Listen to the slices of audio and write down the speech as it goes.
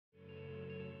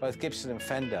Both Gibson and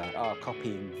Fender are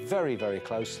copying very, very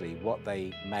closely what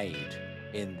they made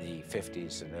in the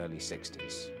 50s and early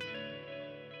 60s.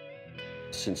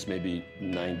 Since maybe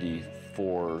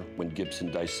 94, when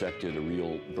Gibson dissected a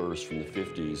real burst from the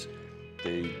 50s,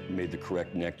 they made the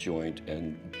correct neck joint,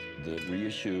 and the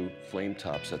reissue flame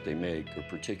tops that they make are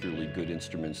particularly good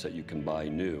instruments that you can buy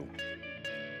new.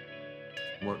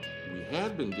 What we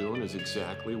had been doing is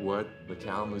exactly what the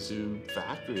Kalamazoo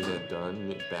factory had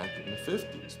done back in the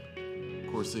 50s.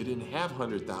 Of course, they didn't have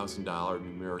 $100,000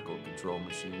 numerical control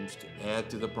machines to add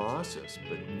to the process,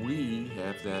 but we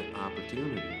have that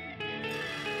opportunity.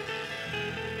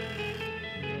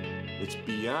 It's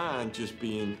beyond just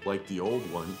being like the old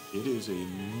one. It is a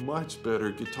much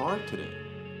better guitar today.